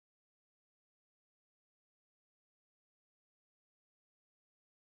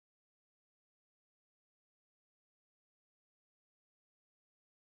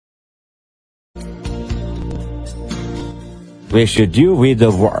We should do with the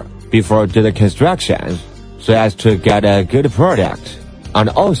work before do the construction so as to get a good product and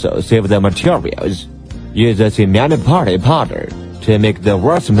also save the materials. Use the cement party powder to make the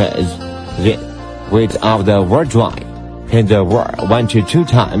work smooth. Then, wait out the work dry. Paint the work 1 to 2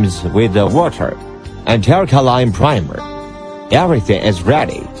 times with the water until color primer. Everything is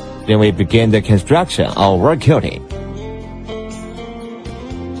ready. Then we begin the construction of work coating.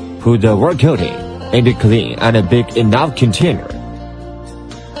 Put the work coating in a clean and big enough container.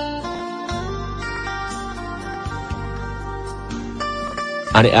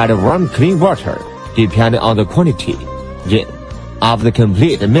 And add warm clean water depending on the quantity. Then, after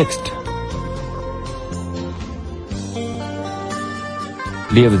complete mixed,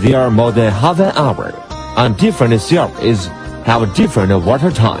 leave there more than half an hour. And different series have different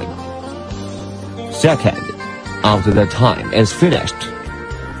water time. Second, after the time is finished,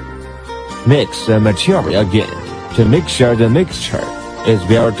 mix the material again to make sure the mixture is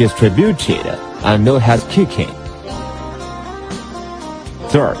well distributed and no head kicking.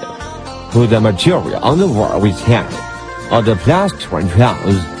 Third, put the material on the wall with hand or the plaster and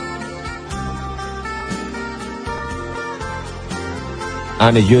trowels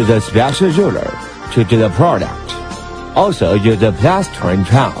and use a special ruler to do the product. Also use the plaster and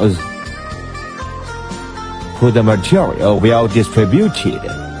trowels. Put the material well distributed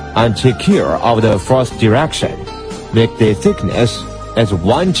and take care of the first direction. Make the thickness as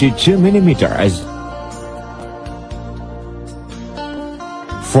 1 to 2 millimeters.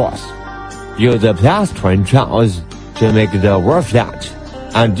 Fourth, use the plaster and trowels to make the work flat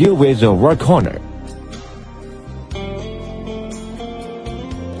and deal with the work corner.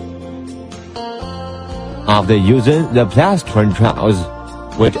 After using the plaster and trowels,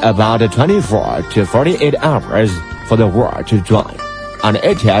 wait about 24 to 48 hours for the work to dry, and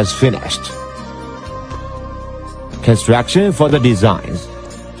it is finished. Construction for the designs.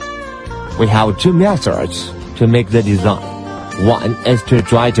 We have 2 methods to make the design. One is to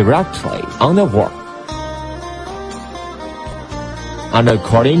dry directly on the wall, and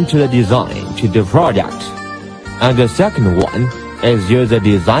according to the design to the product. And the second one is use the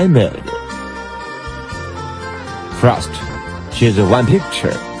design mode. First, choose one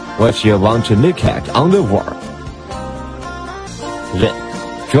picture which you want to make it on the wall. Then,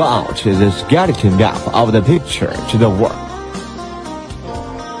 draw out the skeleton map of the picture to the wall.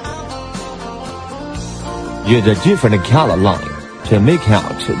 Use a different color line to make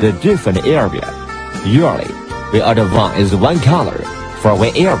out the different area. Usually, we advise one color for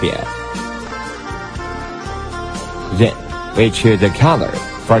one area. Then, we choose the color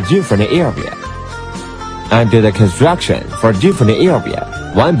for different area and do the construction for different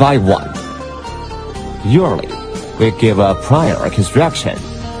area one by one. Usually, we give a prior construction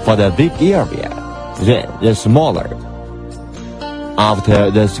for the big area, then the smaller.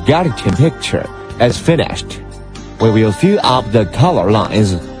 After the skeleton picture is finished, we will fill up the color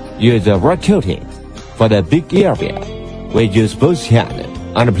lines. Use the work coating. For the big area, we use both hand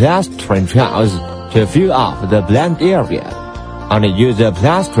and plaster and trowels to fill up the blank area, and use the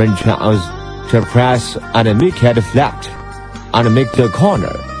plaster and trowels to press and make it flat, and make the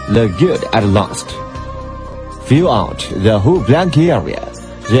corner look good at last. Fill out the whole blank area,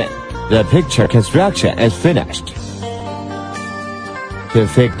 then the picture construction is finished. To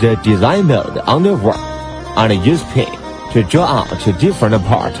fix the design mode on the wall, and use pen to draw out different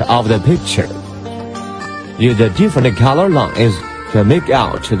parts of the picture. Use the different color lines to make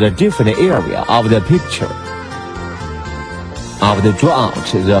out the different area of the picture. After draw out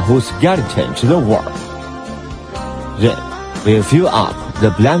the whole skeleton to the wall, then we fill up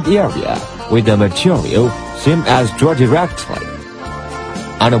the blank area with the material same as draw directly.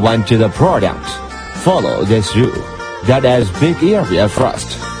 And when to the product, follow this rule. That is big area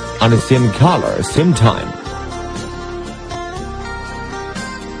first, and same color same time.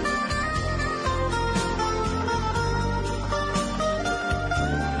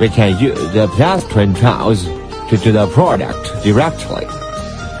 We can use the plaster and trowels to do the product directly.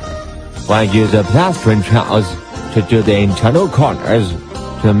 When use the plaster and trowels to do the internal corners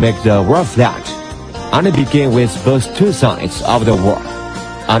to make the wall flat, and begin with both 2 sides of the wall,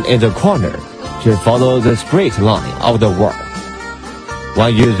 and in the corner to follow the straight line of the wall.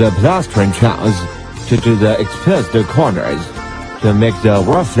 When use the plaster and trowels to do the exposed corners to make the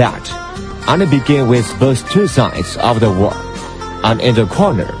wall flat, and begin with both 2 sides of the wall, and in the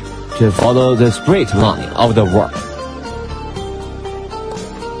corner to follow the straight line of the wall.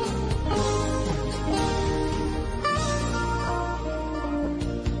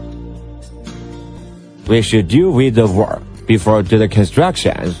 We should deal with the work before do the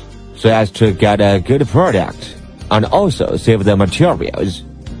construction so as to get a good product and also save the materials.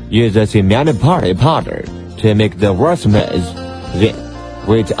 Use the cement party powder to make the wall smooth. Then,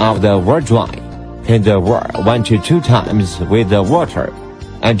 wait after the wall dry. Paint the wall 1 to 2 times with the water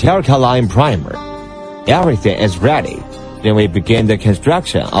until color primer. Everything is ready. Then we begin the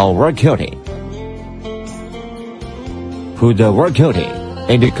construction of wall coating. Put the wall coating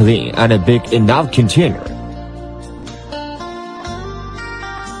in a clean and big enough container.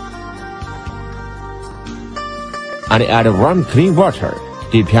 And add warm clean water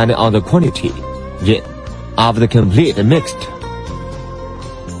depending on the quantity. Then, after complete mixed,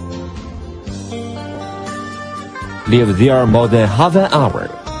 leave there more than half an hour,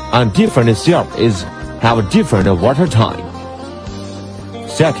 and different surfaces have different water time.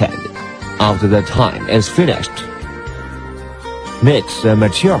 Second, after the time is finished, mix the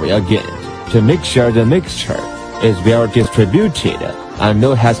material again to make sure the mixture is well distributed and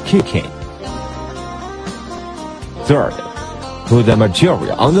no has kicking. Third, put the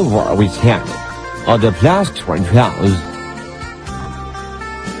material on the wall with hand or the plaster and trowels,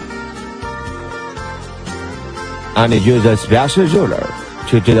 and use a special ruler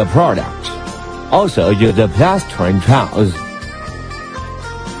to do the product. Also use the plaster and trowels.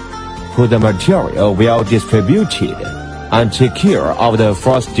 Put the material well distributed and take care of the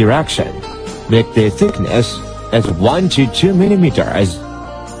first direction. Make the thickness as 1 to 2 millimeters.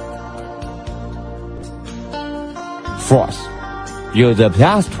 Fourth, use the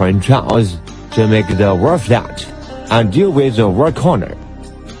plaster and trowels to make the wall flat and deal with the wall corner.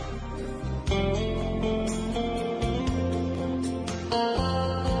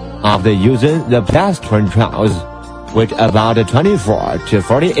 After using the plaster and trowels, wait about 24 to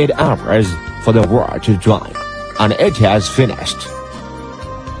 48 hours for the wall to dry, and it is finished.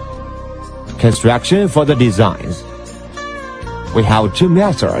 Construction for the designs. We have 2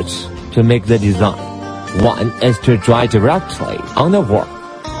 methods to make the design. One is to dry directly on the wall,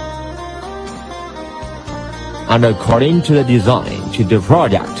 and according to the design to the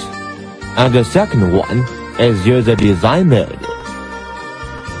product. And the second one is use the design mode.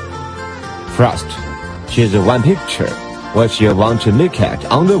 First, choose one picture which you want to make it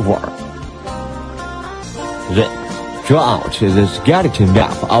on the wall. Then, draw out the skeleton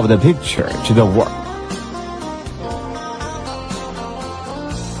map of the picture to the wall.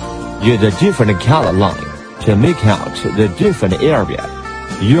 Use a different color line to make out the different area.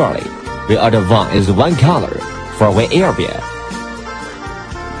 Usually, we advise one color for one area.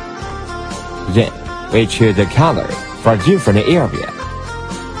 Then, we choose the color for different area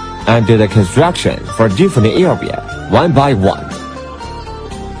and do the construction for different area one by one.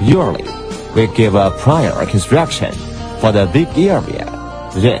 Usually, we give a prior construction for the big area,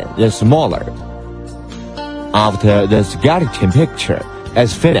 then the smaller. After the skeleton picture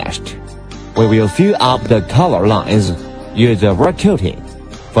is finished, we will fill up the color lines. Use the wall coating.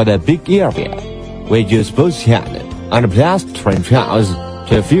 For the big area, we use both hand and plaster and trowels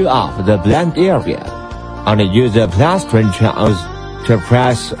to fill up the blank area, and use the plaster and trowels to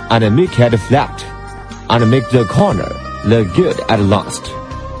press and make it flat, and make the corner look good at last.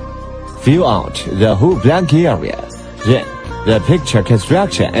 Fill out the whole blank area, then the picture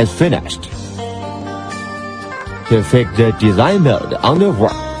construction is finished. To fix the design mode on the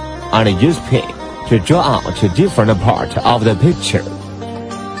wall, and use pen to draw out different parts of the picture.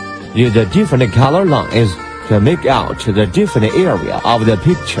 Use the different color lines to make out the different area of the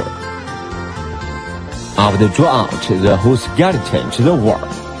picture. After draw out the whole skeleton to the wall,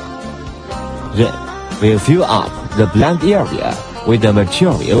 then we'll fill up the blank area with the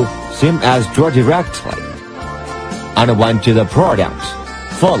material same as draw directly. And when to the product,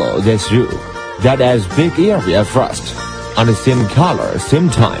 follow this rule. That is big area first, and same color same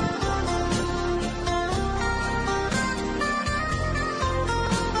time.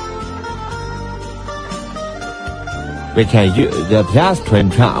 We can use the plaster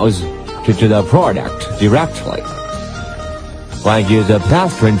and trowels to do the product directly. When use the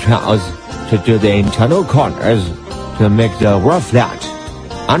plaster and trowels to do the internal corners to make the wall flat,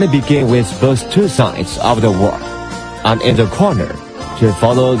 and begin with both 2 sides of the wall, and in the corner to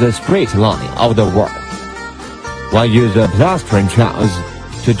follow the straight line of the wall. When use the plaster and trowels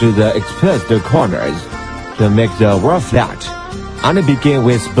to do the exposed corners to make the wall flat, and begin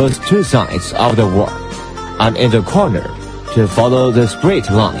with both 2 sides of the wall, and in the corner to follow the straight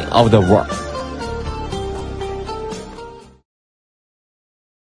line of the wall.